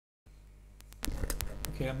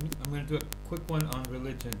Okay, I'm going to do a quick one on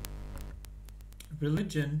religion.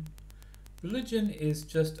 Religion, religion is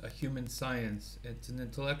just a human science. It's an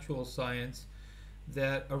intellectual science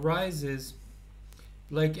that arises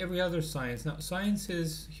like every other science. Now,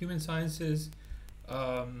 sciences, human sciences,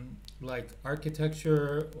 like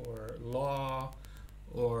architecture or law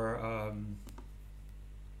or um,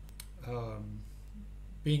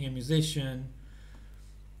 being a musician,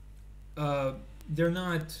 uh, they're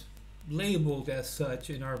not labeled as such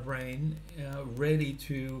in our brain, ready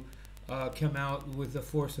to come out with the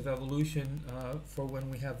force of evolution for when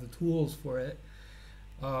we have the tools for it.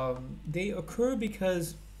 They occur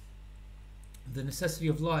because the necessity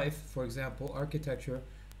of life, for example, architecture,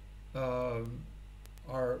 um,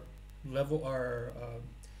 our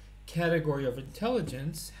category of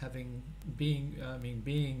intelligence, having being,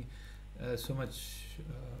 being so much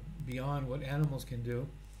beyond what animals can do,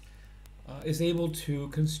 is able to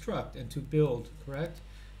construct and to build, correct?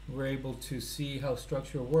 We're able to see how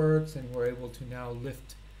structure works, and we're able to now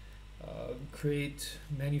create,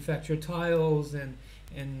 manufacture tiles and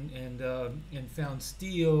found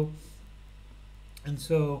steel. And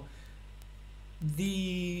so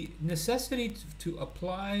the necessity to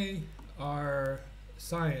apply our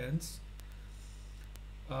science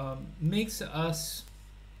makes us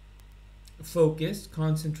focus,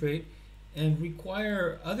 concentrate, and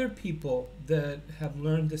require other people that have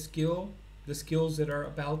learned the skills that are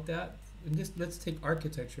about that. And this, let's take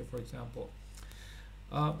architecture for example.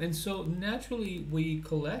 And so naturally we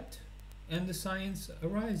collect, and the science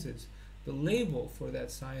arises. The label for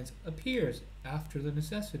that science appears after the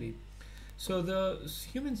necessity. So the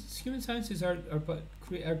human sciences are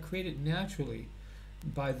created naturally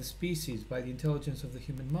by the species, by the intelligence of the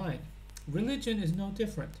human mind. Religion is no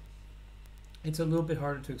different. It's a little bit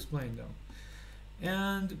harder to explain though.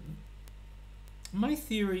 And my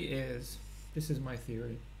theory is, this is my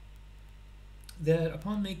theory, that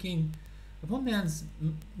when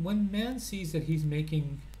man sees that he's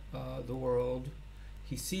making the world,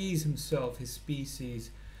 he sees himself, his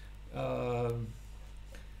species,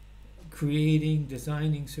 creating,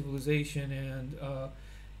 designing civilization,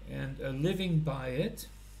 and living by it.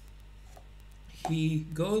 He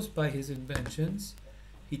goes by his inventions.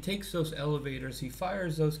 He takes those elevators, he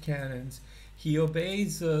fires those cannons, he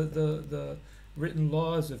obeys the written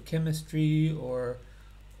laws of chemistry or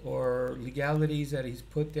legalities that he's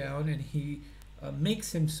put down, and he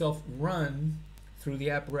makes himself run through the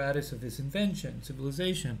apparatus of his invention,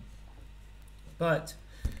 civilization. But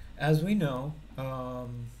as we know, the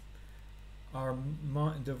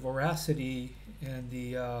voracity and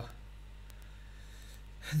the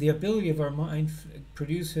ability of our mind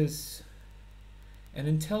produces an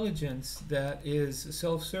intelligence that is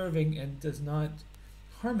self-serving and does not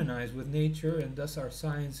harmonize with nature, and thus our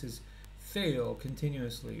sciences fail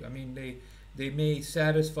continuously. I mean, they may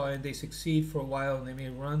satisfy and they succeed for a while, and they may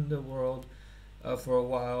run the world for a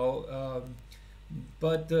while,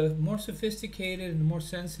 but the more sophisticated and the more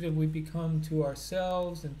sensitive we become to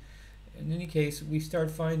ourselves, and in any case, we start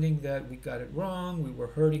finding that we got it wrong. We were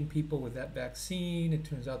hurting people with that vaccine. It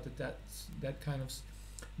turns out that kind of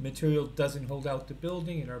material doesn't hold out the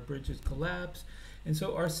building, and our bridges collapse. And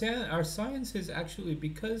so our science is actually,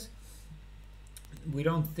 because we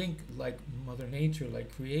don't think like Mother Nature,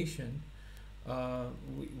 like creation,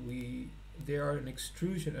 they are an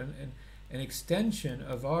extrusion, an extension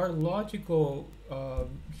of our logical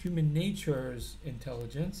human nature's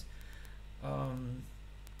intelligence,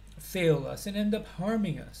 fail us and end up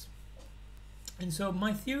harming us. And so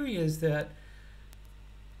my theory is that,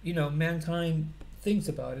 mankind thinks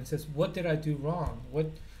about it and says, what did I do wrong?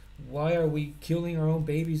 Why are we killing our own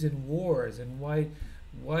babies in wars? And why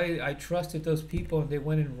I trusted those people and they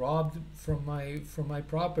went and robbed from my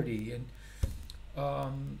property? And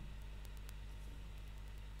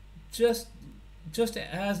just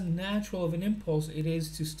as natural of an impulse it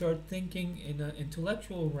is to start thinking in an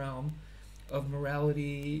intellectual realm of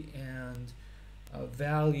morality and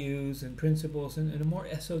values and principles, and a more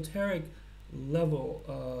esoteric level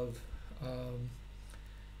of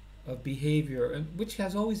behavior, and which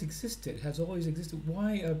has always existed.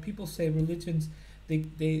 Why people say religions,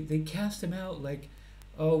 they cast them out like,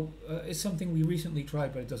 it's something we recently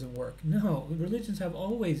tried but it doesn't work. No, religions have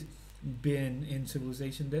always been in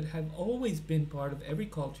civilization, that have always been part of every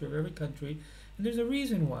culture of every country, and there's a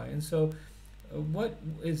reason why. And so what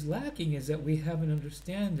is lacking is that we have an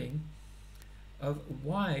understanding of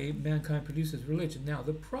why mankind produces religion. Now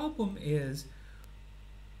the problem is,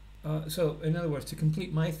 so in other words, to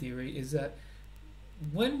complete my theory, is that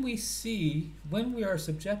when we are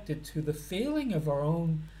subjected to the failing of our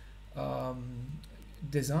own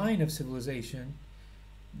design of civilization,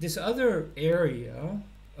 This other area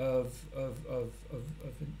of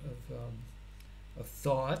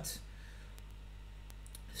thought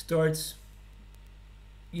starts,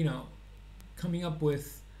 you know, coming up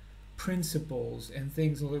with principles and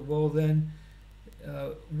things like, well, then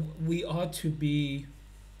we ought to be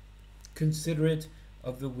considerate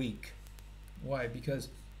of the weak. Why? Because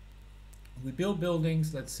we build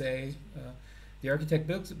buildings, let's say, the architect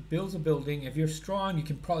builds a building. If you're strong, you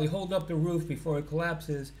can probably hold up the roof before it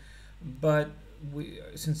collapses. But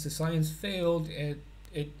since the science failed, it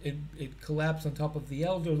collapsed on top of the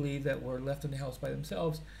elderly that were left in the house by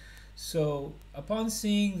themselves. So upon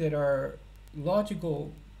seeing that our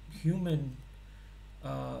logical human,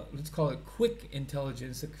 let's call it quick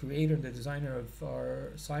intelligence, the creator and the designer of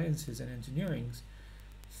our sciences and engineerings,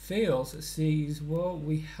 fails, sees, well,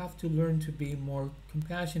 we have to learn to be more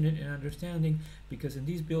compassionate and understanding, because in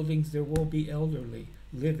these buildings there will be elderly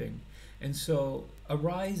living. And so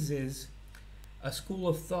arises a school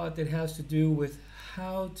of thought that has to do with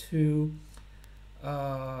how to,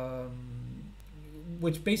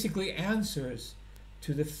 which basically answers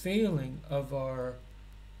to the failing of our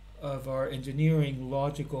engineering,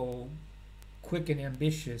 logical, quick and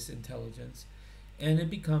ambitious intelligence. And it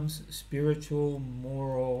becomes spiritual,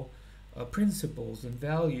 moral principles and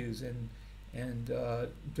values and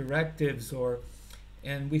directives,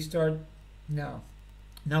 and we start now.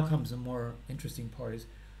 Now comes the more interesting part: is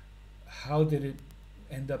how did it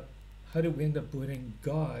end up? How did we end up putting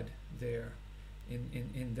God there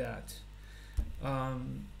in that?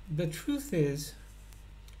 The truth is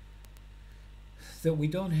that we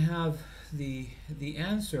don't have the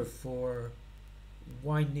answer for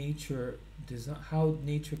why nature how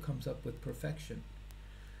nature comes up with perfection.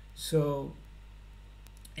 So,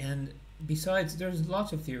 and besides, there's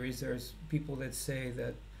lots of theories. There's people that say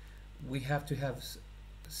that we have to have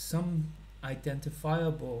some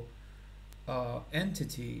identifiable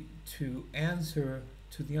entity to answer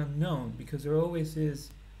to the unknown, because there always is.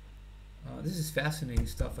 This is fascinating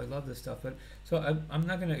stuff. I love this stuff. But so I'm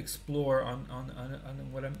not going to explore on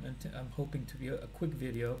what I'm hoping to be a quick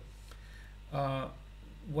video.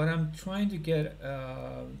 What I'm trying to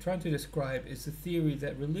describe is the theory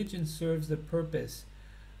that religion serves the purpose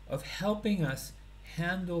of helping us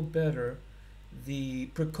handle better the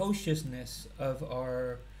precociousness of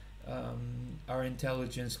our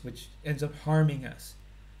intelligence, which ends up harming us,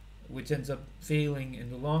 which ends up failing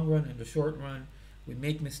in the long run. In the short run, we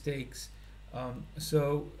make mistakes.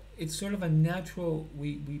 So it's sort of a natural.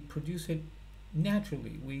 We produce it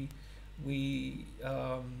naturally. We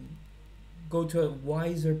go to a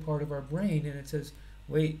wiser part of our brain, and it says,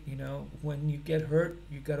 wait, when you get hurt,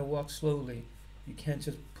 you got to walk slowly. You can't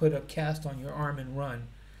just put a cast on your arm and run.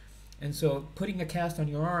 And so putting a cast on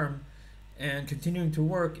your arm and continuing to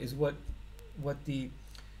work is what the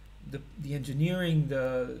engineering,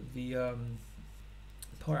 the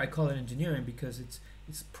part, I call it engineering because it's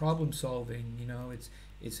problem solving.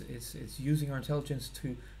 It's using our intelligence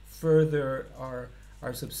to further our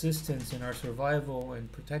subsistence and our survival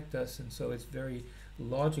and protect us, and so it's very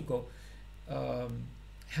logical. This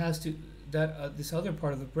other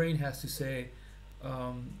part of the brain has to say,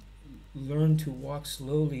 learn to walk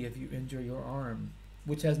slowly if you injure your arm,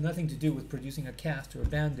 which has nothing to do with producing a cast or a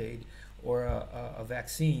band-aid or a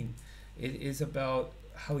vaccine. It is about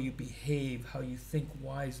how you behave, how you think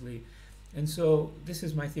wisely. And so this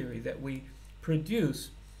is my theory, that we produce,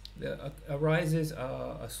 arises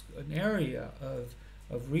an area of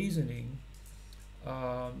reasoning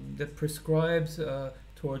that prescribes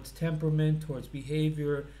towards temperament, towards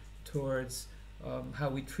behavior, towards how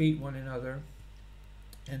we treat one another.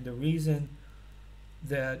 And the reason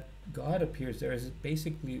that God appears there is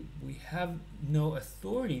basically we have no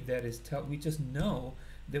authority that is we just know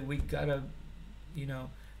that we gotta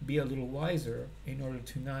be a little wiser in order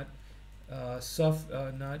to not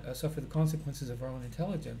suffer the consequences of our own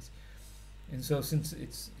intelligence. And so since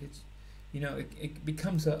it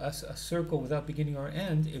becomes a circle without beginning or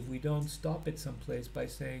end if we don't stop it someplace by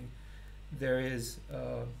saying there is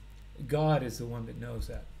God is the one that knows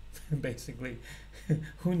that. Basically,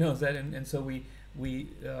 who knows that? And so we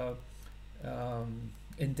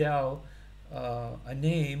endow a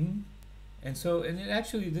name. And it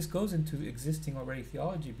actually, this goes into existing already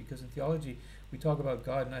theology, because in theology we talk about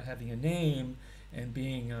God not having a name and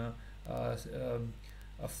being a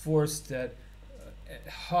force that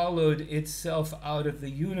hollowed itself out of the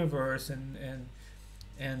universe and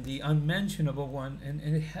the unmentionable one, and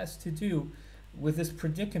it has to do with this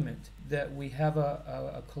predicament that we have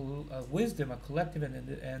a wisdom, a collective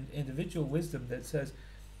and individual wisdom that says,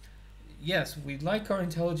 yes, we like our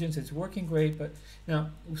intelligence, it's working great, but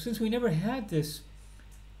now, since we never had this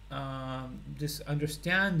this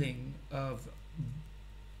understanding of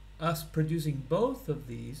us producing both of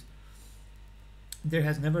these, there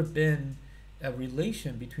has never been a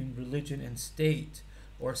relation between religion and state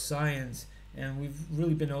or science, and we've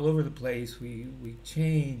really been all over the place. We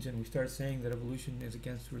change and we start saying that evolution is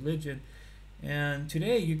against religion. And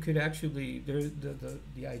today you could actually,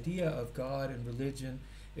 the idea of God and religion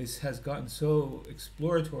has gotten so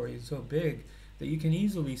exploratory and so big that you can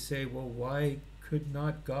easily say, well, why could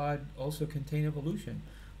not God also contain evolution?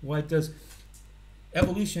 Why does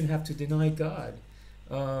evolution have to deny God?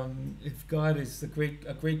 If God is a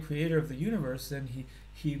great creator of the universe, then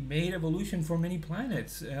he made evolution for many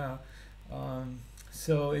planets.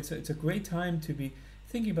 So it's a great time to be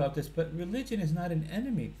thinking about this. But religion is not an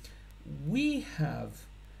enemy. We have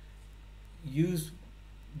used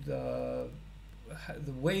the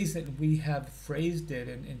ways that we have phrased it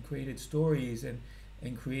and created stories and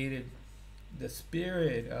created the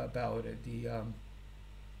spirit about it,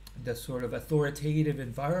 the sort of authoritative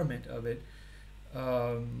environment of it.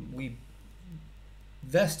 We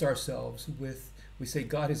vest ourselves with, we say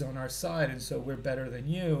God is on our side, and so we're better than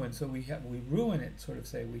you, and so we ruin it. Sort of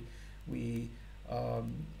say we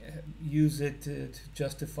use it to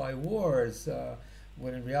justify wars,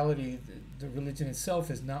 when in reality the religion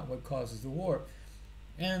itself is not what causes the war.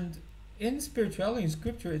 And in spirituality, in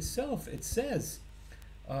Scripture itself, it says,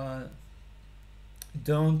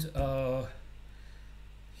 don't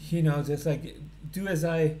just like do as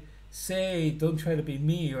I say, don't try to be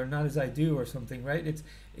me, or not as I do, or something, right? It's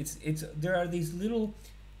there are these little,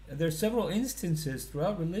 there are several instances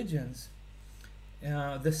throughout religions.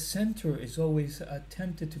 The center is always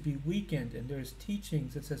attempted to be weakened, and there's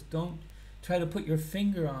teachings that says don't try to put your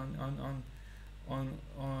finger on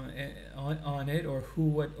it, or who,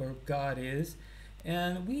 what, or God is.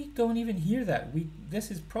 And we don't even hear that. This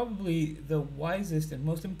is probably the wisest and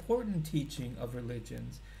most important teaching of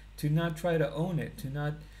religions, to not try to own it, to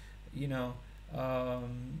not,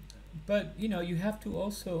 but you have to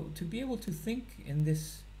also, to be able to think in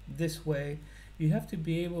this way, you have to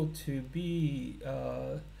be able to be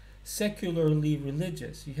secularly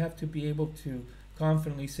religious. You have to be able to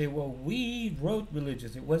confidently say, well, we wrote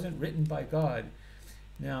religions. It wasn't written by God.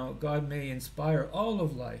 Now, God may inspire all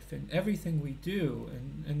of life and everything we do.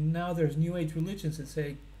 And now there's New Age religions that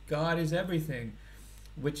say God is everything,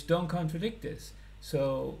 which don't contradict this.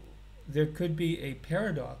 So there could be a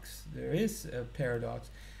paradox. There is a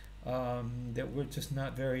paradox that we're just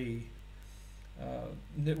not very,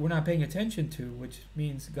 that we're not paying attention to, which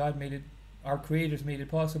means God made it, our creators made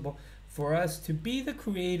it possible for us to be the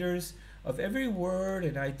creators of every word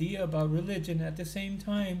and idea about religion. At the same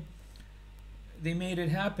time, they made it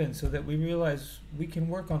happen so that we realize we can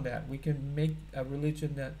work on that. We can make a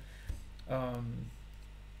religion that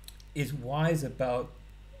is wise about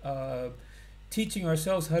teaching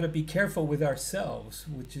ourselves how to be careful with ourselves,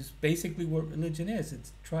 which is basically what religion is. It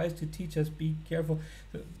tries to teach us be careful.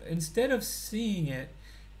 Instead of seeing it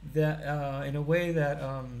that in a way that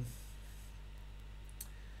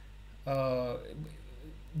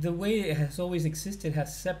the way it has always existed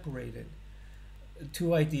has separated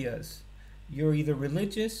two ideas. You're either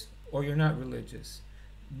religious or you're not religious.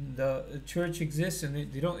 The church exists, and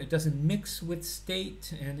it doesn't mix with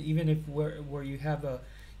state. And even if where you have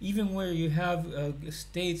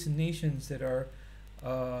states and nations that are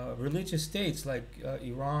religious states, like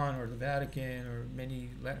Iran or the Vatican or many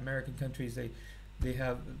Latin American countries, they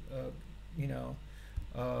have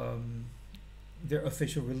their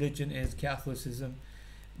official religion is Catholicism.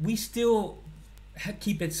 We still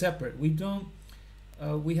keep it separate. We don't.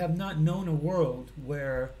 We have not known a world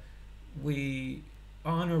where we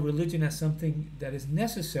honor religion as something that is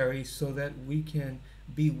necessary so that we can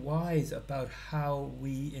be wise about how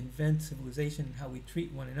we invent civilization and how we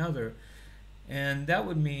treat one another. And that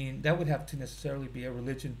would mean, that would have to necessarily be a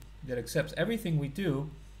religion that accepts everything we do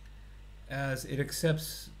as it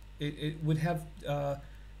accepts, it would have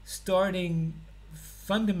starting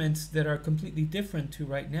fundaments that are completely different to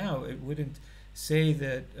right now. It wouldn't say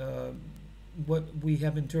that what we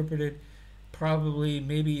have interpreted, probably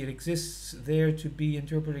maybe it exists there to be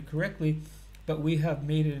interpreted correctly, but we have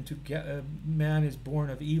made it into man is born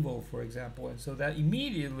of evil, for example. And so that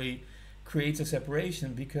immediately creates a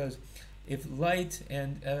separation, because if light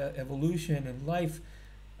and evolution and life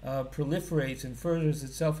proliferates and furthers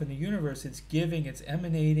itself in the universe, it's giving, it's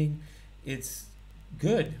emanating, it's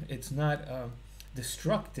good, it's not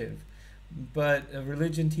destructive. But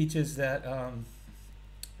religion teaches that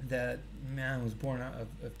that man was born out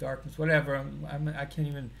of darkness, whatever. I can't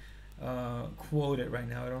even quote it right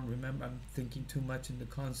now. I don't remember. I'm thinking too much in the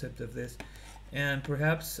concept of this. And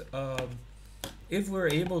perhaps if we're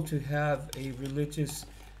able to have a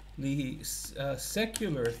religiously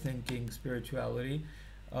secular thinking spirituality,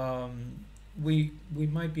 we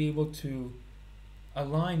might be able to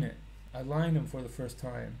align it, align them for the first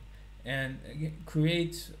time, and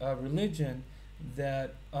create a religion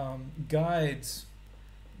that guides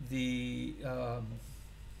the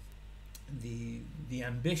the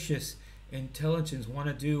ambitious intelligence,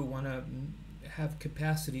 want to have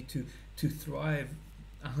capacity to thrive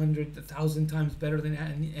 100,000 times better than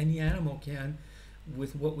any animal can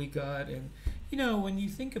with what we got. And when you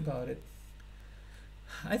think about it,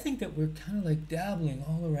 I think that we're kind of like dabbling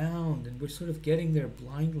all around, and we're sort of getting there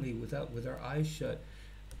blindly with our eyes shut.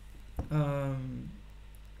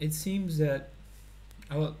 It seems that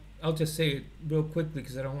I'll just say it real quickly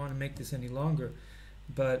because I don't want to make this any longer.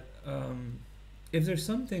 But if there's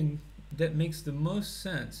something that makes the most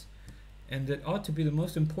sense and that ought to be the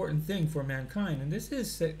most important thing for mankind, and this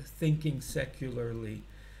is thinking secularly,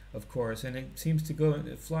 of course, and it seems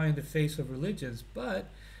to fly in the face of religions, but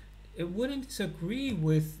it wouldn't disagree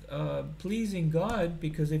with pleasing God,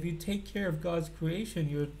 because if you take care of God's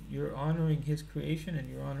creation, you're honoring His creation and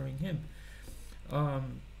you're honoring Him.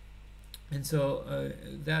 And so,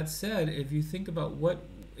 that said, if you think about what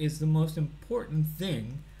is the most important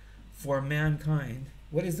thing for mankind,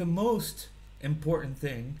 what is the most important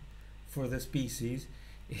thing for the species,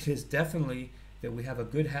 it is definitely that we have a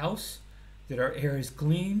good house, that our air is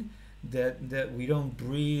clean, that we don't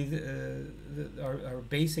breathe our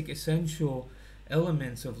basic essential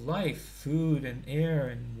elements of life, food and air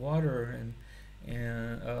and water,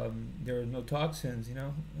 and there are no toxins,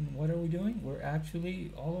 And what are we doing? We're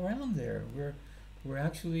actually all around there. We're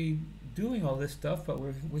actually doing all this stuff, but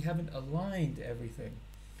we haven't aligned everything.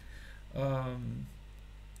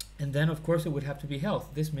 And then, of course, it would have to be health.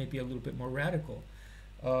 This may be a little bit more radical.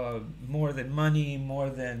 More than money, more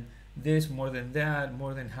than this, more than that,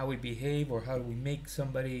 more than how we behave or how we make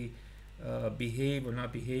somebody behave or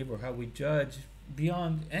not behave, or how we judge,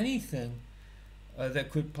 beyond anything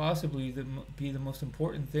that could possibly be the most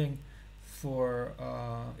important thing for,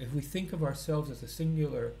 if we think of ourselves as a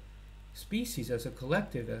singular species, as a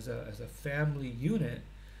collective, as a family unit,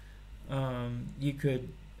 you could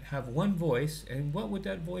have one voice, and what would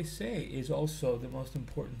that voice say is also the most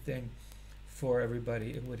important thing for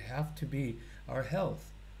everybody. It would have to be our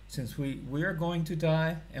health, since we are going to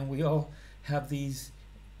die, and we all have these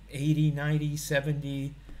 80, 90,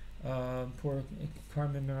 70. Poor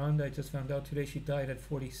Carmen Miranda, I just found out today she died at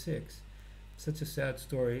 46. Such a sad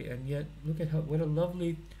story, and yet look at what a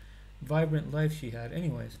lovely, vibrant life she had.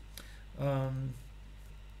 Anyways,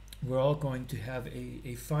 we're all going to have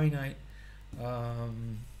a finite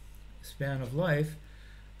span of life.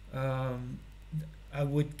 I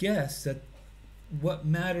would guess that what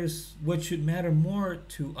should matter more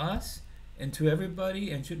to us and to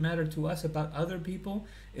everybody, and should matter to us about other people,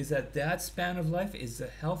 is that span of life is the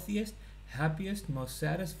healthiest, happiest, most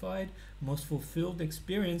satisfied, most fulfilled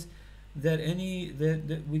experience that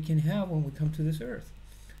we can have when we come to this earth.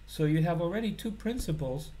 So you have already two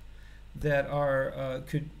principles that are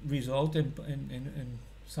could result in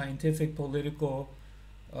scientific, political,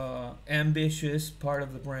 ambitious part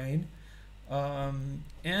of the brain,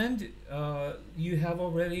 and you have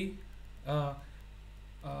already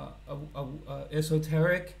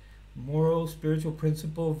esoteric, moral, spiritual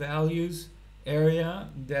principle, values area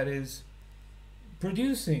that is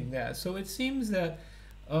producing that. So it seems that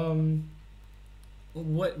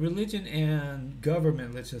what religion and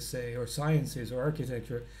government, let's just say, or sciences, or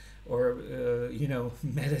architecture, or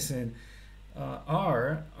medicine,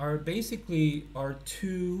 are basically our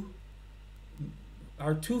two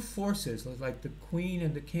forces, like the queen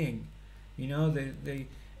and the king.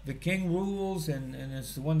 The king rules, and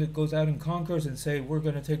it's the one that goes out and conquers and say, we're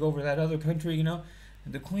going to take over that other country, and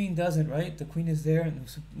the queen doesn't, right? The queen is there, and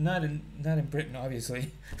not in Britain,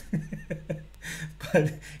 obviously,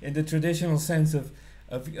 but in the traditional sense of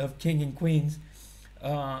king and queens,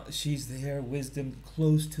 she's there, wisdom,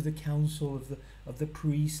 close to the counsel of the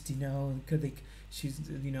priest,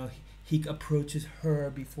 he approaches her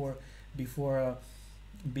before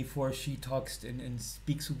she talks and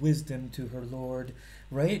speaks wisdom to her lord,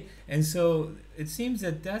 right? And so it seems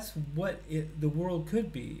that that's what the world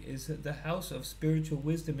could be, is the house of spiritual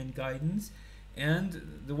wisdom and guidance, and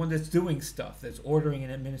the one that's doing stuff, that's ordering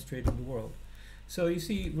and administrating the world. So you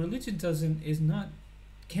see, religion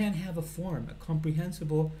can have a form, a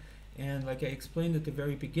comprehensible, and like I explained at the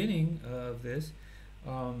very beginning of this,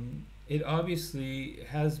 it obviously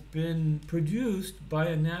has been produced by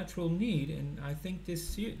a natural need, and I think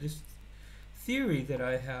this theory that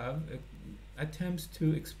I have attempts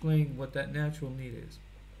to explain what that natural need is.